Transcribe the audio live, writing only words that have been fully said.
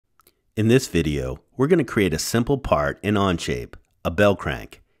In this video, we're going to create a simple part in Onshape, a bell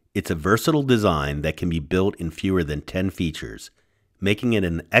crank. It's a versatile design that can be built in fewer than 10 features, making it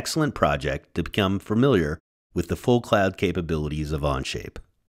an excellent project to become familiar with the full cloud capabilities of Onshape.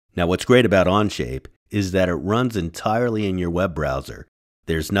 Now, what's great about Onshape is that it runs entirely in your web browser.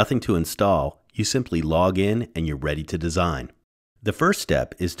 There's nothing to install. You simply log in and you're ready to design. The first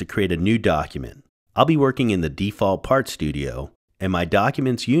step is to create a new document. I'll be working in the default Part Studio, and my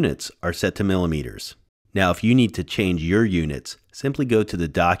document's units are set to millimeters. Now, if you need to change your units, simply go to the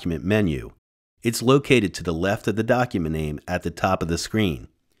document menu. It's located to the left of the document name at the top of the screen.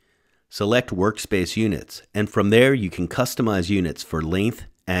 Select Workspace Units, and from there you can customize units for length,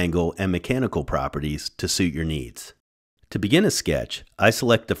 angle, and mechanical properties to suit your needs. To begin a sketch, I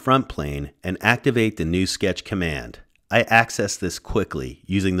select the front plane and activate the New Sketch command. I access this quickly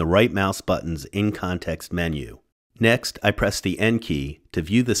using the right mouse button's In Context menu. Next, I press the N key to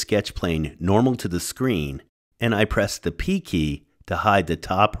view the sketch plane normal to the screen, and I press the P key to hide the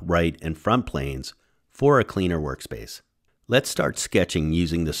top, right, and front planes for a cleaner workspace. Let's start sketching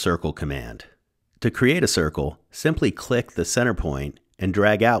using the Circle command. To create a circle, simply click the center point and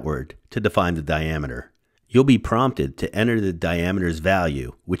drag outward to define the diameter. You'll be prompted to enter the diameter's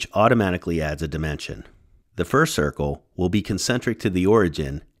value, which automatically adds a dimension. The first circle will be concentric to the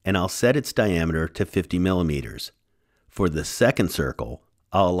origin, and I'll set its diameter to 50 millimeters. For the second circle,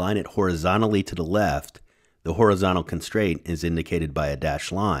 I'll align it horizontally to the left. The horizontal constraint is indicated by a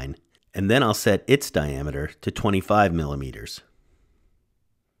dashed line, and then I'll set its diameter to 25 millimeters.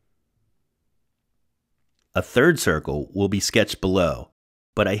 A third circle will be sketched below,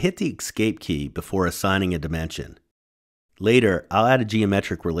 but I hit the Escape key before assigning a dimension. Later, I'll add a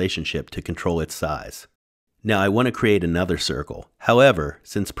geometric relationship to control its size. Now I want to create another circle. However,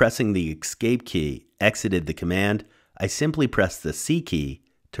 since pressing the Escape key exited the command, I simply press the C key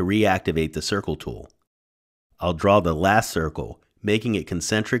to reactivate the circle tool. I'll draw the last circle, making it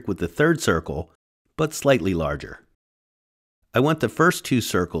concentric with the third circle, but slightly larger. I want the first two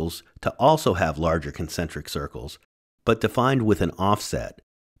circles to also have larger concentric circles, but defined with an offset.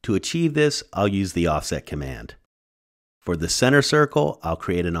 To achieve this, I'll use the Offset command. For the center circle, I'll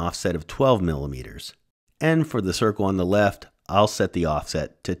create an offset of 12 millimeters. And for the circle on the left, I'll set the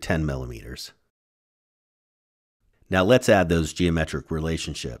offset to 10 millimeters. Now let's add those geometric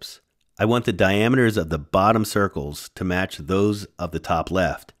relationships. I want the diameters of the bottom circles to match those of the top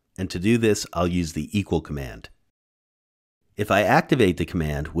left, and to do this, I'll use the Equal command. If I activate the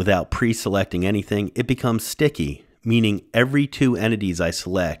command without pre-selecting anything, it becomes sticky, meaning every two entities I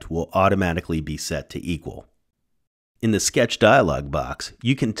select will automatically be set to equal. In the Sketch dialog box,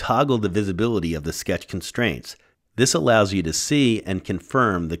 you can toggle the visibility of the sketch constraints. This allows you to see and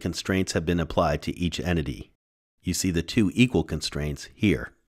confirm the constraints have been applied to each entity. You see the two equal constraints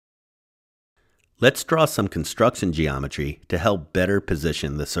here. Let's draw some construction geometry to help better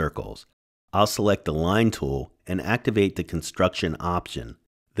position the circles. I'll select the Line tool and activate the Construction option.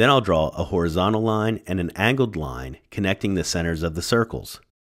 Then I'll draw a horizontal line and an angled line connecting the centers of the circles.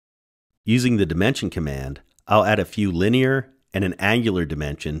 Using the Dimension command, I'll add a few linear and an angular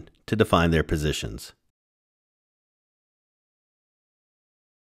dimension to define their positions.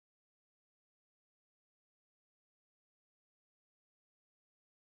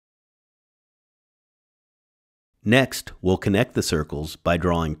 Next, we'll connect the circles by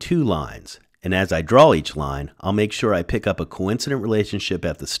drawing two lines, and as I draw each line, I'll make sure I pick up a coincident relationship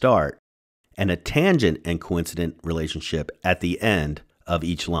at the start and a tangent and coincident relationship at the end of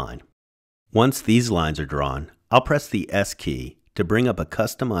each line. Once these lines are drawn, I'll press the S key to bring up a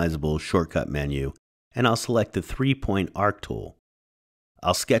customizable shortcut menu, and I'll select the 3-point arc tool.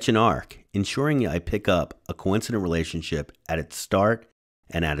 I'll sketch an arc, ensuring I pick up a coincident relationship at its start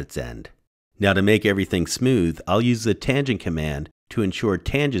and at its end. Now to make everything smooth, I'll use the Tangent command to ensure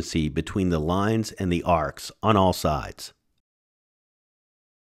tangency between the lines and the arcs on all sides.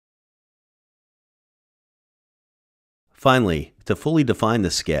 Finally, to fully define the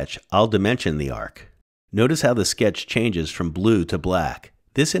sketch, I'll dimension the arc. Notice how the sketch changes from blue to black.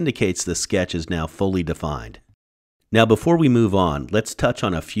 This indicates the sketch is now fully defined. Now before we move on, let's touch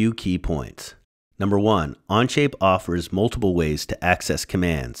on a few key points. Number 1, Onshape offers multiple ways to access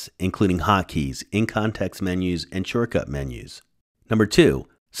commands, including hotkeys, in-context menus, and shortcut menus. Number 2,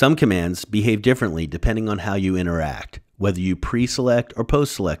 some commands behave differently depending on how you interact, whether you pre-select or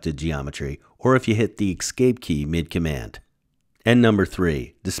post-select a geometry, or if you hit the Escape key mid-command. And number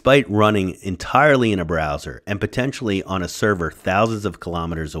 3, despite running entirely in a browser and potentially on a server thousands of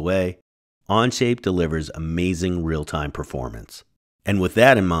kilometers away, Onshape delivers amazing real-time performance. And with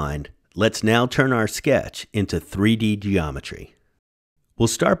that in mind, let's now turn our sketch into 3D geometry. We'll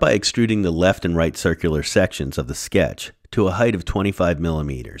start by extruding the left and right circular sections of the sketch to a height of 25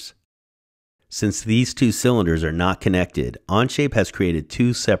 millimeters. Since these two cylinders are not connected, Onshape has created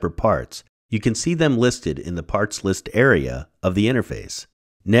two separate parts. You can see them listed in the parts list area of the interface.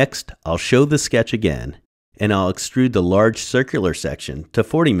 Next, I'll show the sketch again, and I'll extrude the large circular section to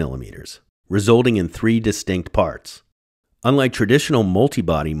 40 millimeters, resulting in three distinct parts. Unlike traditional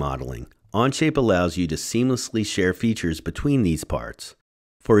multi-body modeling, Onshape allows you to seamlessly share features between these parts.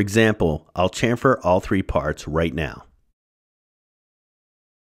 For example, I'll chamfer all three parts right now.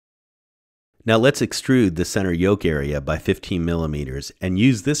 Now let's extrude the center yoke area by 15 millimeters and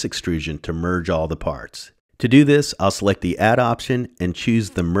use this extrusion to merge all the parts. To do this, I'll select the Add option and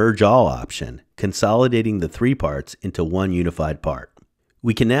choose the Merge All option, consolidating the three parts into one unified part.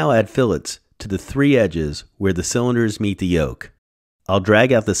 We can now add fillets to the three edges where the cylinders meet the yoke. I'll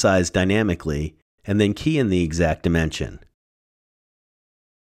drag out the size dynamically and then key in the exact dimension.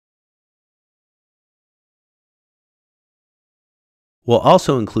 We'll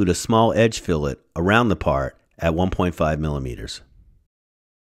also include a small edge fillet around the part at 1.5 millimeters.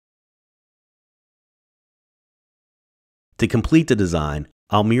 To complete the design,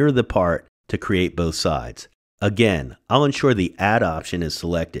 I'll mirror the part to create both sides. Again, I'll ensure the Add option is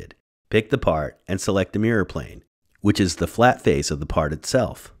selected. Pick the part and select the mirror plane, which is the flat face of the part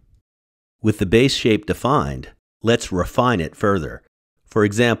itself. With the base shape defined, let's refine it further. For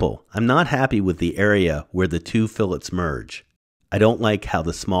example, I'm not happy with the area where the two fillets merge. I don't like how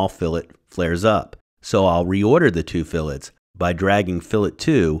the small fillet flares up, so I'll reorder the two fillets by dragging fillet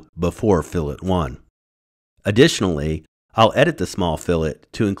 2 before fillet 1. Additionally, I'll edit the small fillet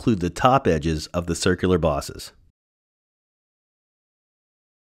to include the top edges of the circular bosses.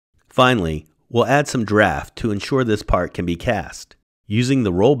 Finally, we'll add some draft to ensure this part can be cast. Using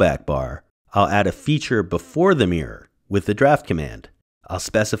the rollback bar, I'll add a feature before the mirror with the draft command. I'll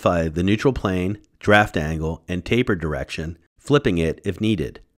specify the neutral plane, draft angle, and taper direction, flipping it if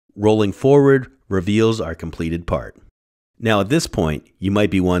needed. Rolling forward reveals our completed part. Now at this point, you might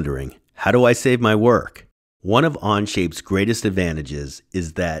be wondering, how do I save my work? One of Onshape's greatest advantages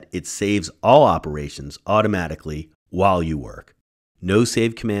is that it saves all operations automatically while you work. No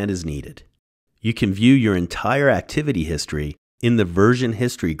save command is needed. You can view your entire activity history in the version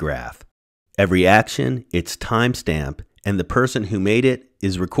history graph. Every action, its timestamp, and the person who made it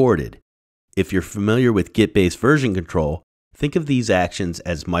is recorded. If you're familiar with Git-based version control, think of these actions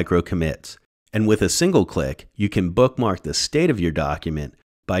as micro commits. And with a single click, you can bookmark the state of your document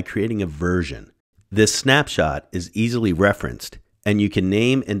by creating a version. This snapshot is easily referenced, and you can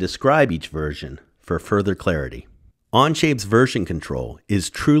name and describe each version for further clarity. Onshape's version control is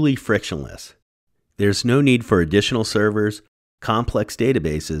truly frictionless. There's no need for additional servers, complex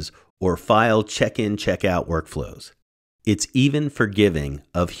databases, or file check-in, check-out workflows. It's even forgiving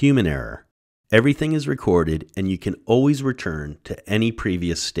of human error. Everything is recorded, and you can always return to any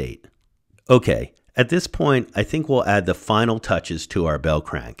previous state. Okay, at this point, I think we'll add the final touches to our bell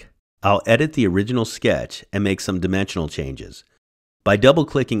crank. I'll edit the original sketch and make some dimensional changes. By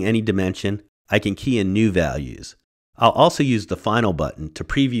double-clicking any dimension, I can key in new values. I'll also use the Final button to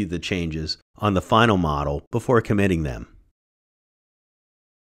preview the changes on the final model before committing them.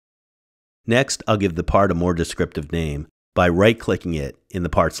 Next, I'll give the part a more descriptive name by right-clicking it in the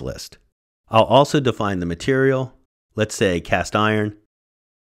parts list. I'll also define the material, let's say cast iron,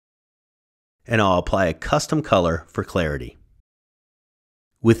 and I'll apply a custom color for clarity.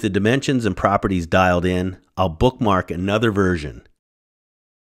 With the dimensions and properties dialed in, I'll bookmark another version.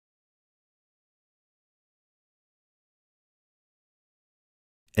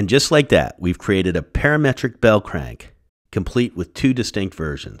 And just like that, we've created a parametric bell crank, complete with two distinct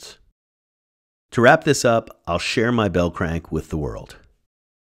versions. To wrap this up, I'll share my bell crank with the world.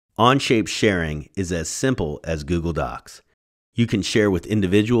 Onshape sharing is as simple as Google Docs. You can share with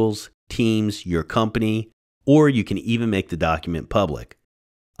individuals, teams, your company, or you can even make the document public.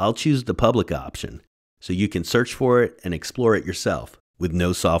 I'll choose the public option, so you can search for it and explore it yourself with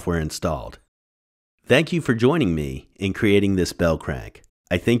no software installed. Thank you for joining me in creating this bell crank.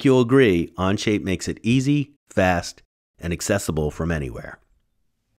 I think you'll agree Onshape makes it easy, fast, and accessible from anywhere.